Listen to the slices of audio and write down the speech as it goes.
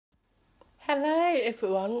Hello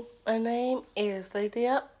everyone, my name is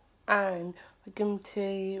Lydia and welcome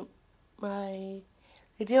to my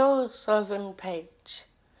Lydia Sullivan page.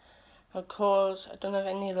 Of course, I don't have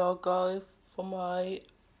any logo for my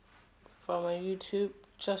YouTube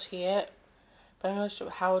just yet, but I'm not sure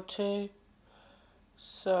how to.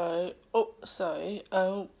 So,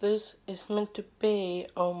 this is meant to be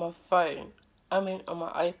on my phone. On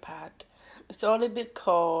my iPad. It's only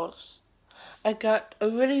because I got a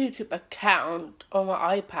real YouTube account on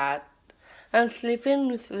my iPad and it's living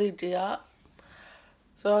with Lydia.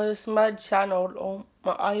 So it's my channel on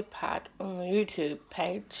my iPad on the YouTube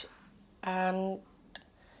page, and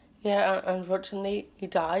yeah, unfortunately he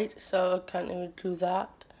died, so I can't even do that.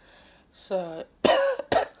 So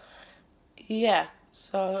yeah,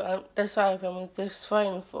 so that's why I'm with this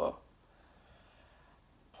phone for.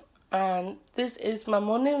 And this is my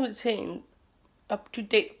morning routine up to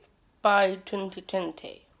date by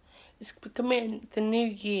 2020. It's becoming the new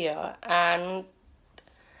year, and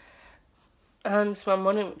it's my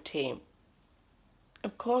morning routine.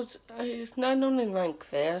 Of course, it's not only like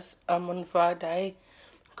this. I'm on Friday.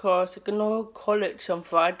 Of course, I can go to college on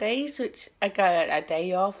Fridays, which I get a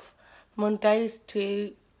day off. Mondays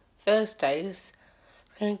to Thursdays,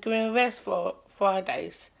 I can give me a rest for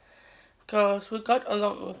Fridays. Because we got a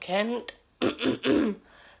long weekend.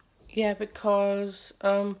 Yeah, because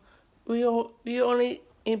we only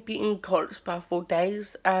be in college about 4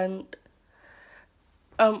 days, and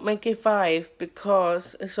make it 5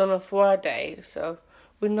 because it's on a Friday, so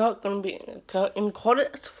we're not going to be in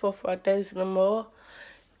college for 5 days anymore,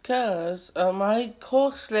 because my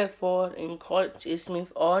course level in college is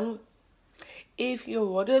move on. If you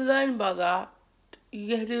want to learn about that,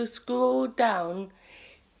 you have to scroll down,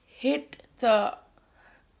 hit sort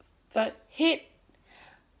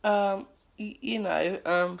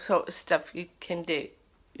of stuff you can do,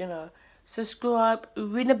 subscribe,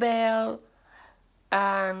 ring a bell,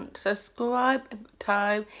 and subscribe every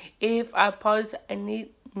time if I post any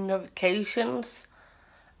notifications.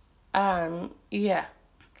 And yeah,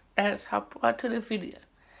 that's how part to the video.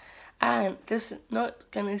 And this is not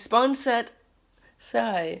gonna be sponsored,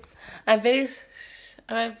 so I'm very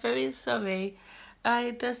sorry.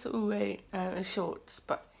 I just wear shorts,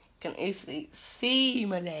 but you can easily see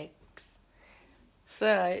my legs.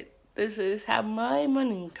 So this is how my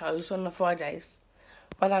morning goes on the Fridays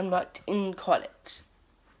when I'm not in college.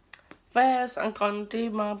 First, I'm going to do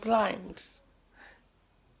my blinds.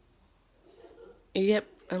 Yep,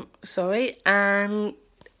 sorry, and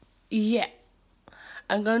yeah,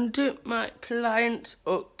 I'm going to do my blinds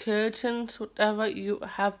or curtains, whatever you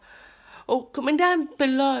have. Or comment down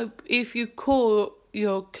below if you call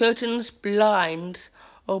your curtains blinds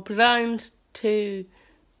or blinds to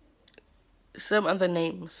some other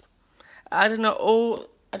names. I don't know all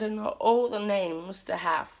the names they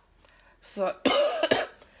have. So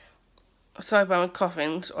sorry about my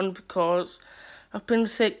coughings, only because I've been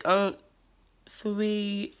sick on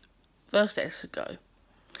 3 Thursdays ago.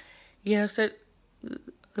 Yeah, so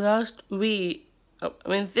this week,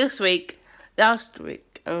 last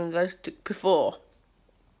week, and last week before.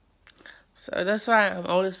 So that's why I'm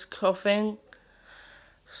always coughing.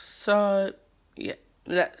 So yeah,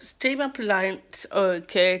 let's do my blinds or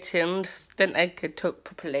curtains, then I can talk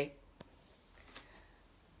properly.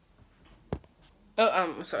 Oh,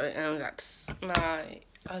 I'm sorry, that's my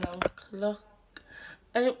alarm clock.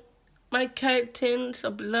 My curtains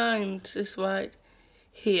or blinds is right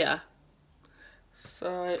here.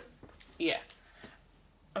 So, yeah.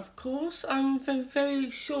 Of course, I'm a very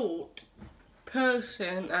short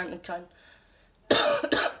person and I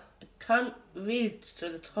can't reach to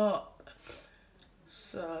the top.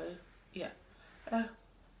 So, yeah.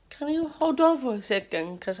 Can you hold on for a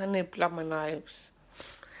second? Because I need to blow my nose.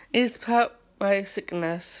 It's about my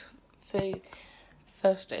sickness 3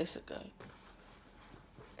 Thursdays ago.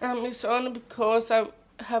 It's only because I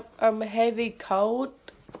have a heavy cold.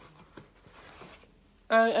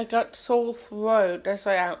 I got sore throat. That's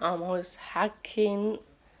why I'm always hacking.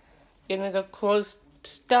 The close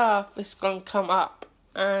stuff is gonna come up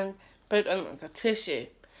and put on the tissue.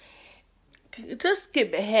 Just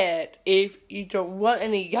skip ahead if you don't want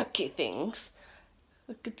any yucky things.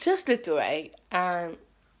 Just look away, and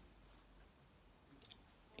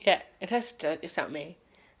yeah, it has to. It's not me.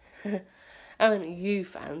 I mean, you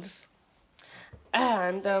fans.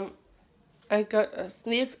 And I got a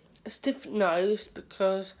stiff nose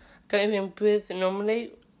because I can't even breathe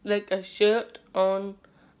normally, like a shirt on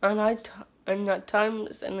night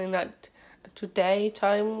times and in that today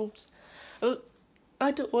times.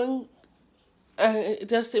 I don't want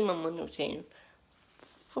just in my morning routine.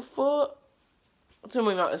 For 4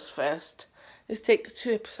 minutes first, It's take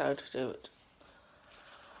 2 episodes to do it.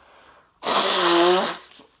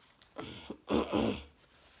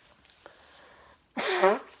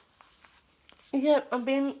 Yep, I've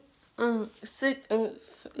been sick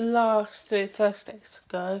since last 3 Thursdays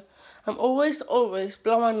ago. I'm always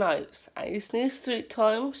blow my nose. I sneeze 3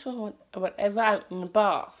 times whenever I'm in the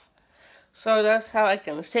bath. So that's how I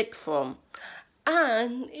get sick from.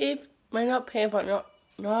 And if may not people not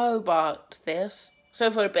know about this, so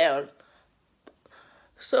for the bell.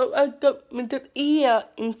 So I got middle ear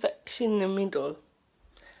infection in the middle.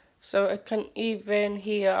 So I can't even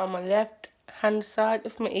hear on my left hand side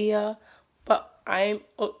of my ear, but I'm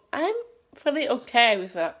pretty okay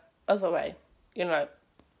with that other way, you know,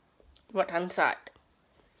 right hand side.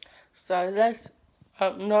 So let's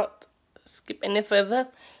not skip any further.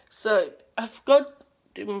 So I've got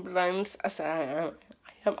implants as I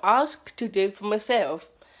am asked to do for myself.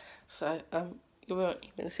 So you won't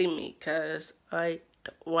even see me because I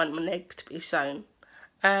don't want my legs to be shown.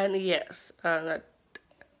 And yes, that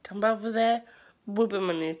jump over there will be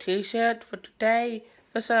my new t-shirt for today.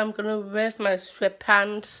 That's why I'm gonna wear my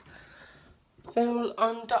sweatpants. They're all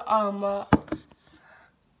Under Armour.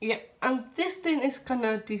 Yeah, and this thing is kind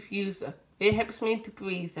of diffuser. It helps me to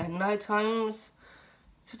breathe at night times.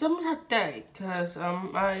 Sometimes at day, because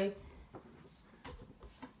I'm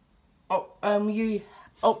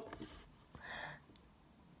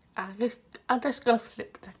just gonna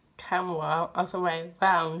flip the camera other way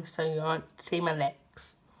around so you won't see my legs.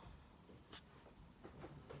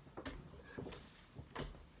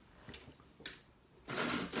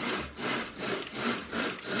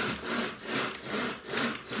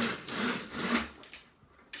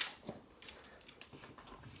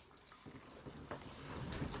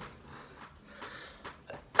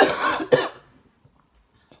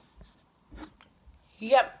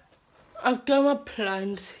 Yep, I've got my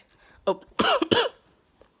plants up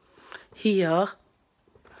here,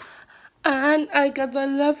 and I got the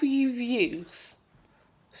lovely views.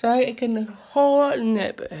 So I can the whole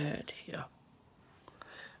neighborhood here.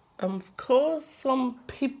 Of course, some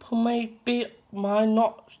people might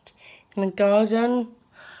not in the garden,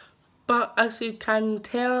 but as you can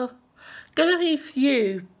tell, got a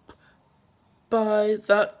view by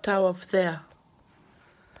that tower over there.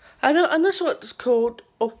 I know what it's called.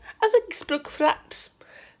 Oh, I think it's block flats.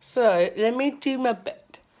 So let me do my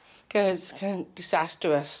bed, because it's kind of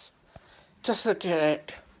disastrous. Just look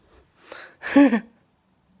at it.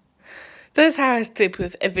 That's how I sleep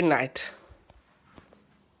with every night.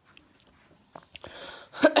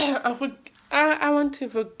 I want to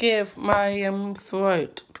forgive my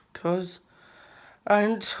throat because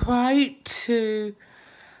I'm trying to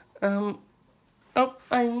I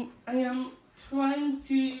am trying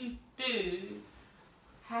to do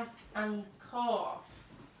hack and cough.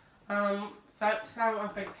 That's how I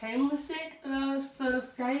became sick last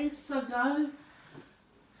Thursdays ago.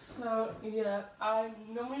 So yeah, I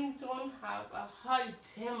normally don't have a high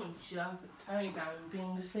temperature at the time I'm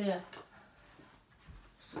being sick.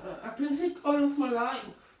 So I've been sick all of my life.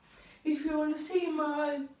 If you want to see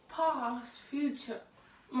my past,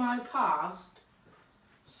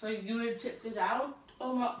 so you will check it out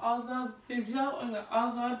on my other video on the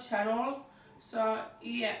other channel. So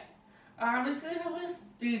yeah, I was living with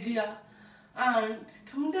Lydia, and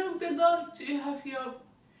comment down below to have your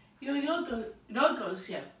logos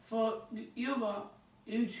here for your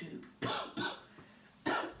YouTube.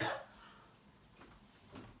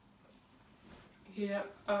 Yeah,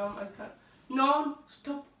 I got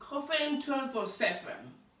non-stop coughing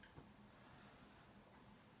 24/7.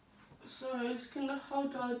 So it's kind of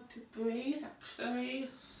hard to breathe actually.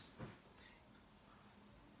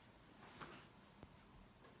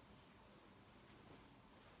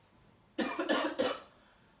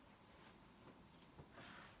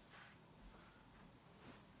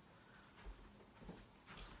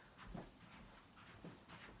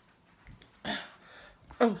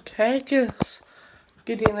 Okay, guys,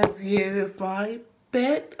 getting a view of my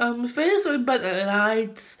bed. First about the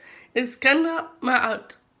lights. It's kind of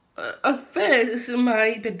first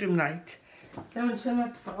my bedroom light. Let me turn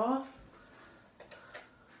that off.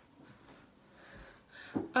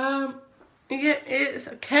 Yeah, it's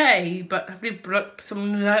okay, but I have broke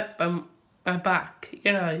some light on my back,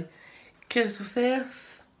 you know, because of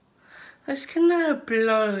this. It's kind of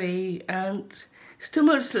blurry and it's too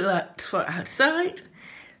much light for outside.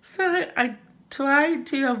 So I try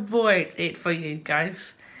to avoid it for you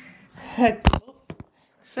guys.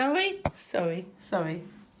 Sorry.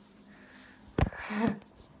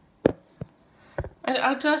 And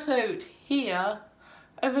I'll just have it here.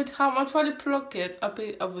 Every time I try to plug it, I'll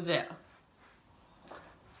be over there.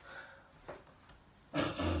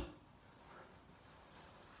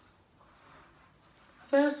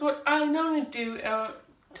 That's what I normally do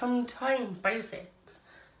time basics.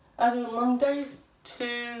 I do Mondays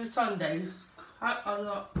to Sundays, quite a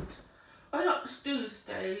lot. I like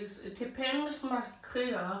Tuesdays, it depends my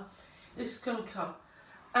cleaner is gonna come.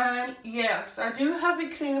 And yes, I do have a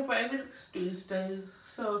cleaner for every Tuesday,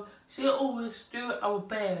 so she'll always do our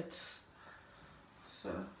beds.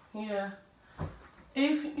 So yeah.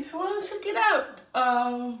 If you want to check it out,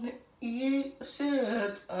 you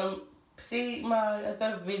should see my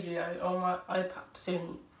other video on my iPad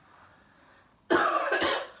soon. But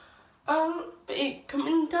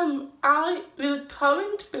comment down. I will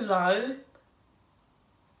comment below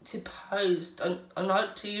to post a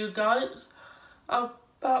note to you guys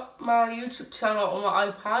about my YouTube channel on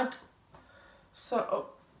my iPad. So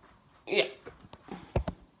yeah.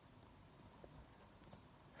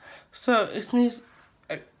 So it's news.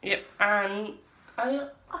 Yep, and I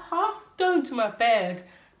have gone to my bed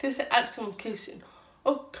to add some kissing.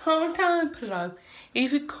 Or comment down below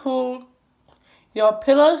if you call your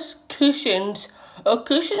pillows cushions or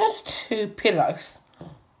cushions to pillows.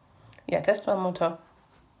 Yeah, that's my motto.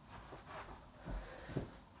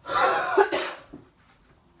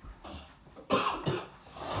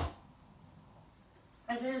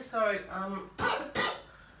 I'm really sorry,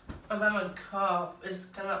 about my cough. It's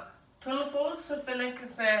gonna 24/7 like I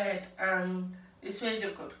said, and it's really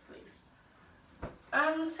difficult to breathe.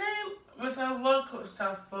 And same with a vocal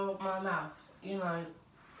stuff for my mouth, you know.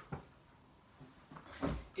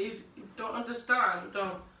 If you don't understand,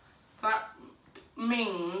 that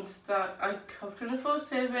means that I cough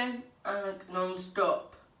 24/7 and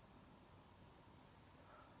non-stop.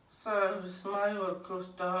 So it's my vocal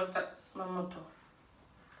stuff, that's my motto.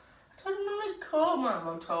 I don't really call my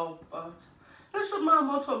motto, but that's what my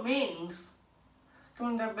motto means.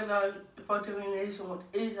 Comment down below if I'm doing this and what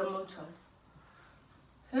is a motto.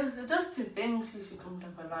 There's two things you should comment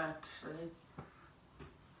down below actually.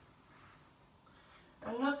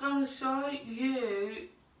 I'm not going to show you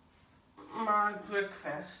my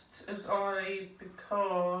breakfast as early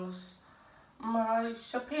because my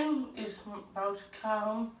shopping is about to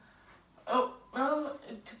come. Oh, well,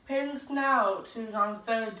 it depends now to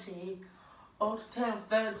 9:30 or to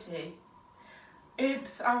 10:30.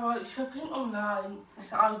 It's our shopping online,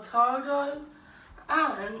 it's Ocado,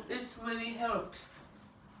 and this really helps.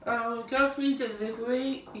 Go free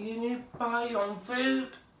delivery, you need to buy your own food,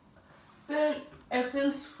 then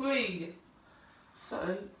everything's free.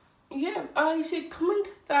 So, yeah, I should comment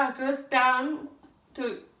the address down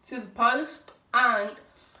to the post, and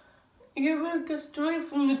you will go straight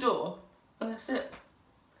from the door. And that's it.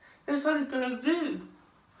 That's what I'm gonna do.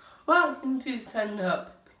 Well, you need to sign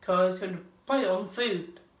up because you're buy your own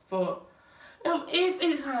food for. If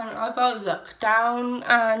it's another lockdown,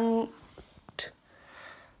 and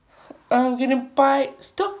I'm gonna buy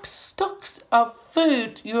stocks of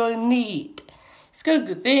food you will need. It's got a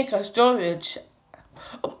good thing, got storage.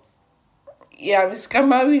 Oh, yeah, it's got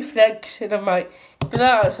my reflection of my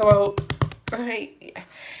glass. So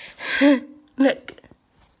look.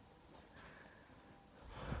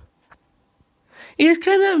 It's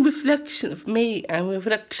kind of a reflection of me and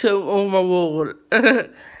reflection on my wall.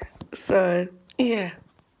 So, yeah.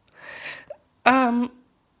 I'm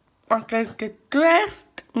going to get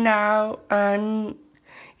dressed now, and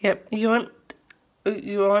yep, you want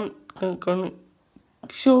gonna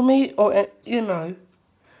show me, or you know,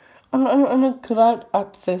 on a cloud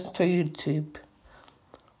access to YouTube.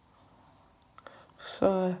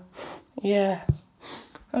 So, yeah.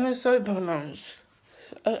 I'm sorry about that.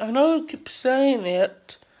 I know I keep saying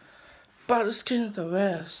it, but it's kind of the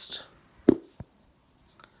rest.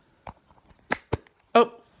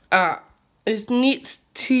 Oh, it needs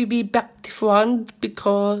to be back to front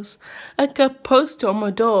because I got a poster on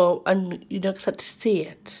my door and you don't get to see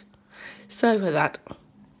it. Sorry for that.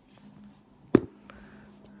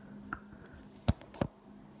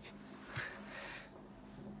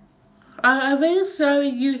 I'm very sorry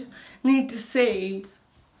you need to see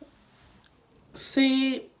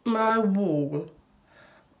my wall.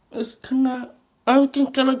 It's kinda, I can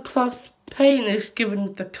get a class paint is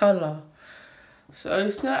given the colour. So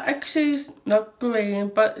it's not actually, it's not green,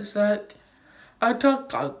 but it's like a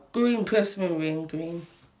dark green, prismarine green.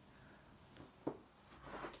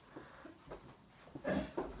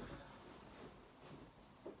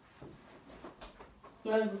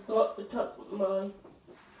 I've got to tuck my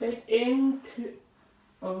head into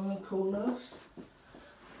on the corners.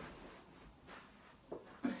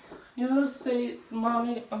 You'll see it's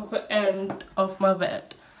my other end of my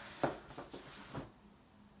bed.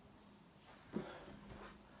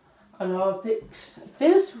 And I'll fix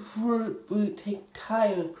this. Will take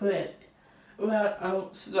time and quick.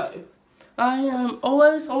 slow. I am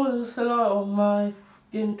always slow on my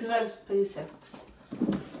dress basics.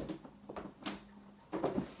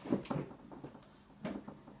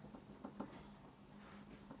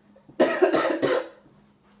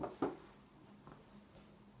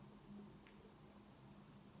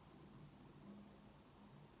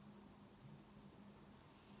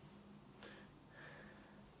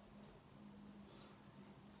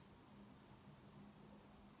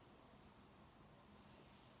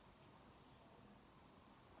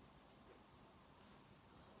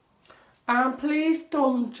 And please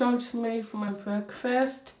don't judge me for my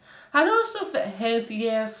breakfast. I know it's not the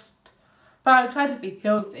healthiest, but I try to be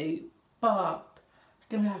healthy. But I'm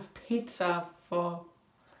gonna have pizza for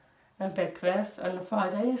my breakfast on a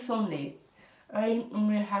Friday only. I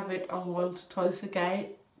only have it on once or twice a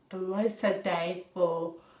day, the rest of the day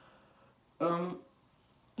for for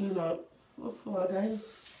Fridays.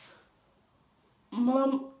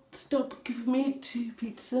 Mum, stop giving me 2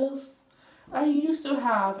 pizzas. I used to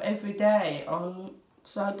have every day on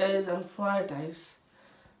Saturdays and Fridays,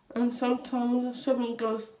 and sometimes something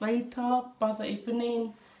goes later by the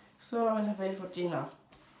evening, so I'll have it for dinner.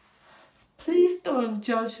 Please don't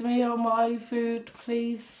judge me on my food,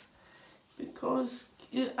 please, because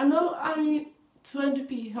I know I'm trying to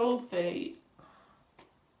be healthy,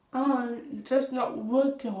 it's just not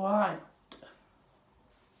working right.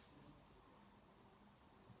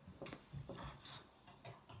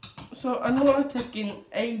 So I know I'm taking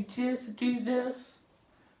ages to do this,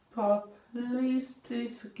 but please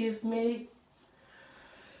forgive me.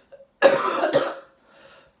 I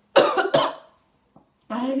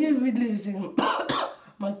have been losing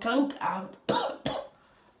my tongue out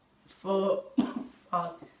for my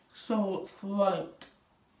sore throat.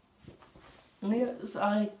 Yes,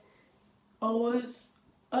 I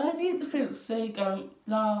need to feel sick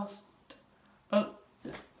last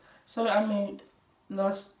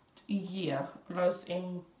year when I was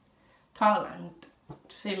in Thailand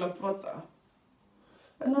to see my brother.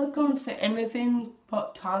 And I can't say anything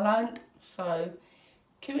but Thailand, so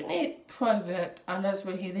keeping it private, and that's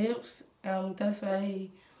where he lives, and that's where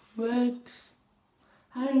he works.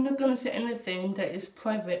 I'm not going to say anything that is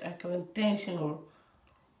private and confidential.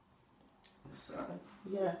 So,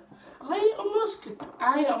 yeah. I almost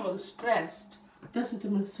stressed just into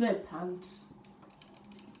my sweatpants.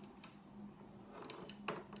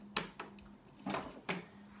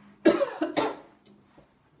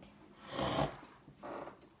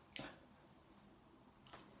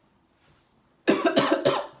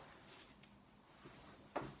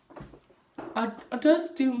 I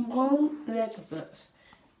just do one leg of this.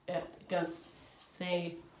 Yeah, you can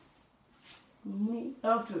see me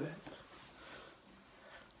after it.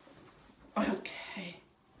 Okay.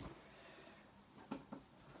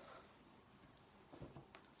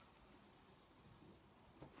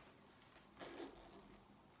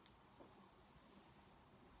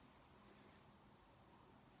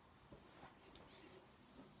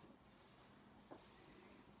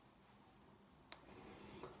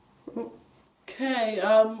 Okay,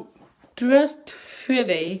 dressed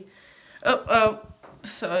pretty.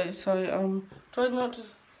 Sorry, trying not to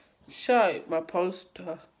show my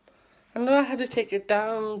poster. I know I had to take it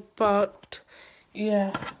down, but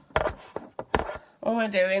yeah. What am I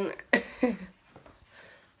doing?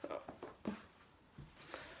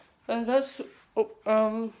 And that's what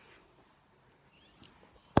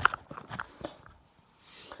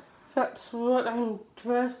I'm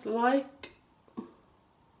dressed like.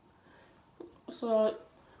 So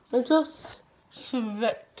I just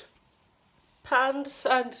sweat pants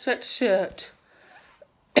and sweatshirt.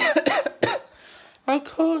 Of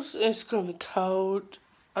course it's gonna be cold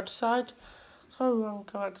outside, so I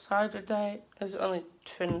won't go outside today. It's only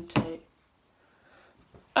 20.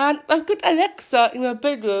 And I've got Alexa in my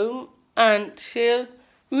bedroom, and she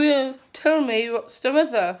will tell me what's the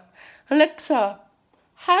weather. Alexa,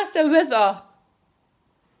 how's the weather?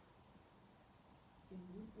 In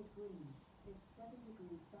Newport Green, it's 7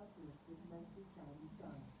 degrees Celsius with mostly cloudy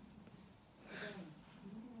skies. Today,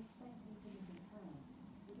 you can expect intermittent clouds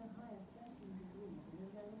with a high of 13 degrees and a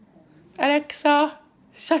low of 7 degrees. Alexa,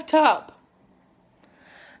 shut up.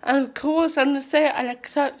 And of course, I'm gonna say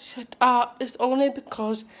Alexa, shut up. It's only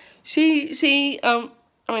because she always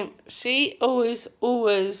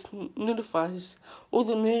notifies all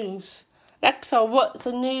the news. Alexa, what's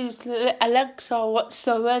the news? Alexa, what's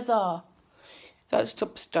the weather? That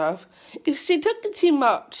type of stuff. If she took it too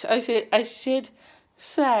much, I should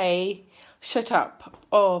say, shut up,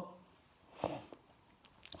 or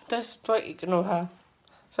just try to ignore her.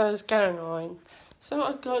 So it's kind of annoying. So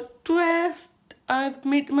I got dressed. I've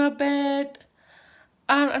made my bed.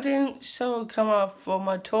 and I didn't so come up for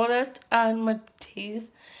my toilet and my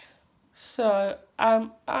teeth. So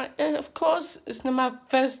of course it's not my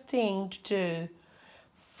first thing to do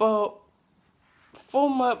for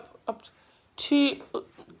my to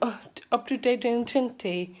up to date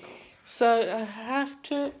identity. So I have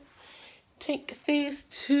to take these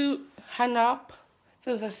to hang up.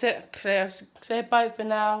 So I say bye for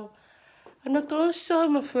now. And I'm going to show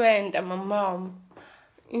my friend and my mum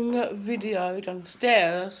in that video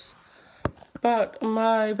downstairs. But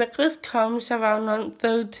my breakfast comes around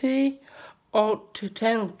 9:30 or to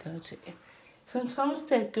 10:30. Sometimes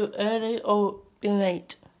they go early or be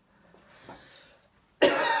late.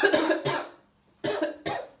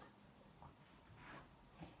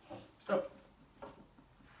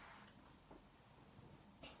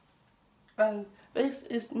 And this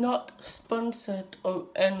is not sponsored or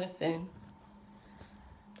anything.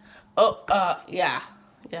 Yeah.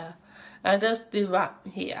 I just do that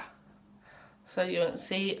here. So you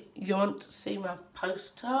won't see my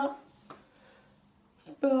poster.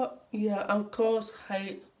 But yeah, of course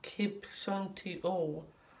I keep showing to you all,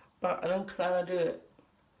 but I don't plan to do it.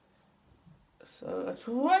 So I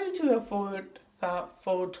try to avoid that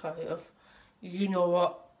photo of you know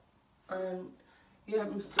what. And yeah,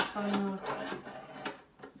 Mr. Connor.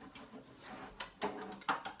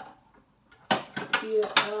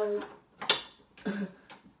 Yeah, I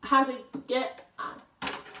had to get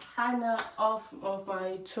Hannah off of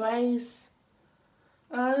my trays.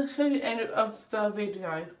 I'll show you end of the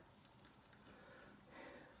video.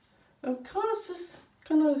 Of course, it's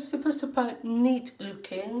kind of supposed to be neat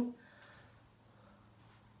looking.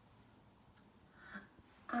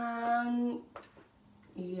 And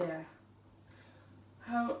yeah.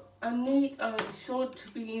 I need a short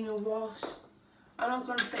to be in a wash. I'm not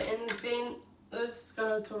going to say anything. This is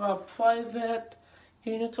going to come out private.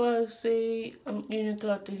 You're not going to see, you're not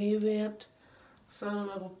going to hear it. So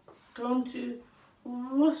I'm going to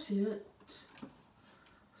wash it.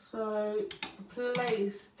 So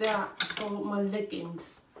place that for my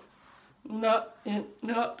leggings. Not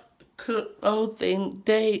clothing,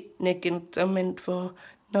 day leggings are meant for,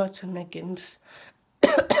 not leggings.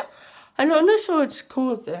 I'm not sure what to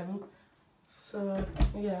call them. So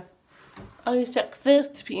yeah. I expect this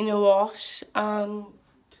to be in a wash and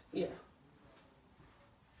yeah.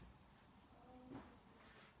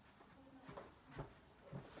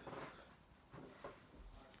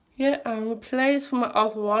 Yeah, and the place for my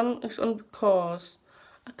other one is on the course.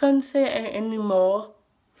 I can't say it anymore.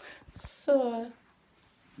 So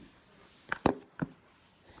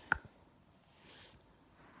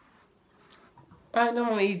I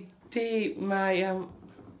normally do my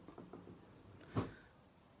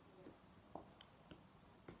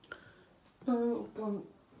I'm going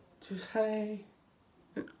to say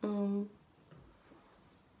of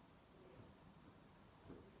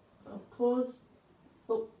course.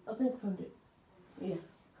 Oh, I think I found it. Yeah,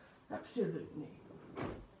 absolutely.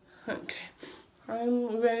 Okay,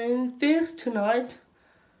 I'm wearing this tonight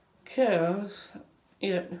because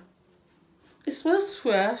yeah, it smells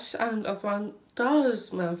fresh and the one does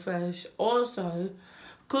smell fresh also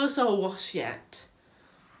because I wash it.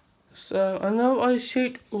 So I know I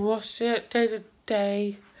should wash it day to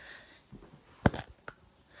day,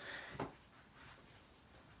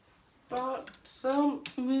 but some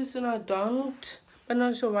reason I don't. I'm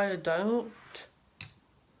not sure why I don't.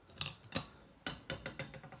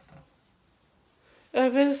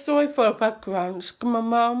 There's a story for the background. It's my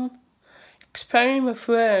mum explaining my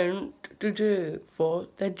friend to do for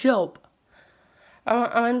their job.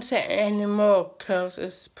 I won't say it anymore because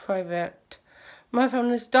it's private. My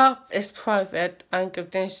family stuff is private and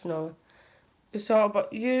confidential. It's not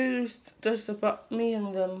about you, it's just about me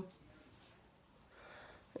and them.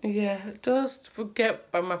 Yeah, just forget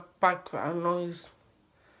about my background noise.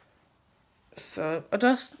 So I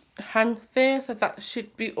just hand this, and that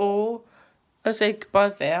should be all. I say goodbye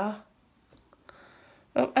there.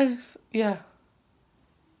 Oh, yeah.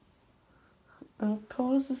 Of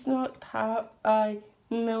course, it's not how I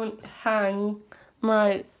hang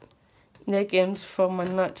my leggings for my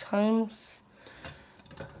night times.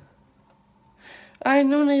 I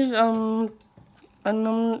normally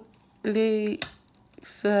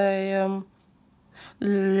say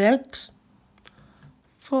legs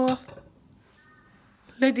for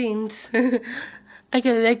leggings. I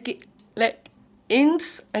get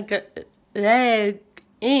leggings. I get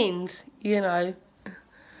leggings. You know.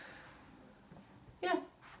 Yeah.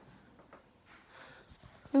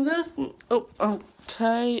 And this. Oh,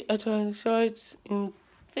 okay. I turn sides in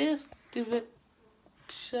this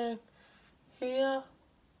direction here.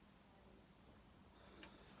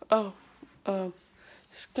 Oh,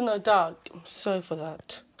 It's kinda dark. I'm sorry for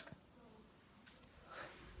that.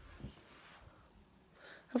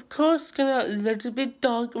 Of course, it's gonna a little bit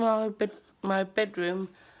dark in my bedroom,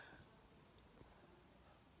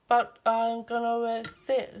 but I'm gonna wear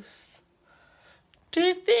this. Do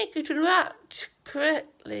you think it will match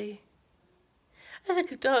correctly? I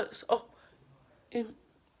think it does. Oh, if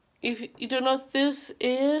you don't know what this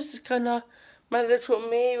is, it's kind of my little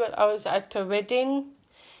me when I was at a wedding.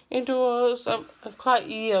 It was quite a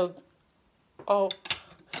year. Oh,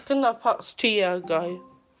 it's kind of past 2 years ago.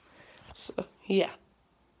 So yeah.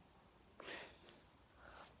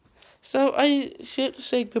 So I should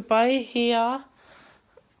say goodbye here,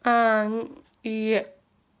 and yeah.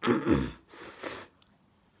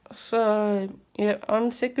 So yeah,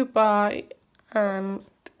 I'm say goodbye, and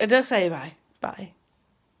I just say bye, bye.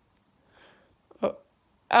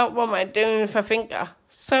 Oh, what am I doing with my finger?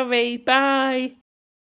 Sorry, bye.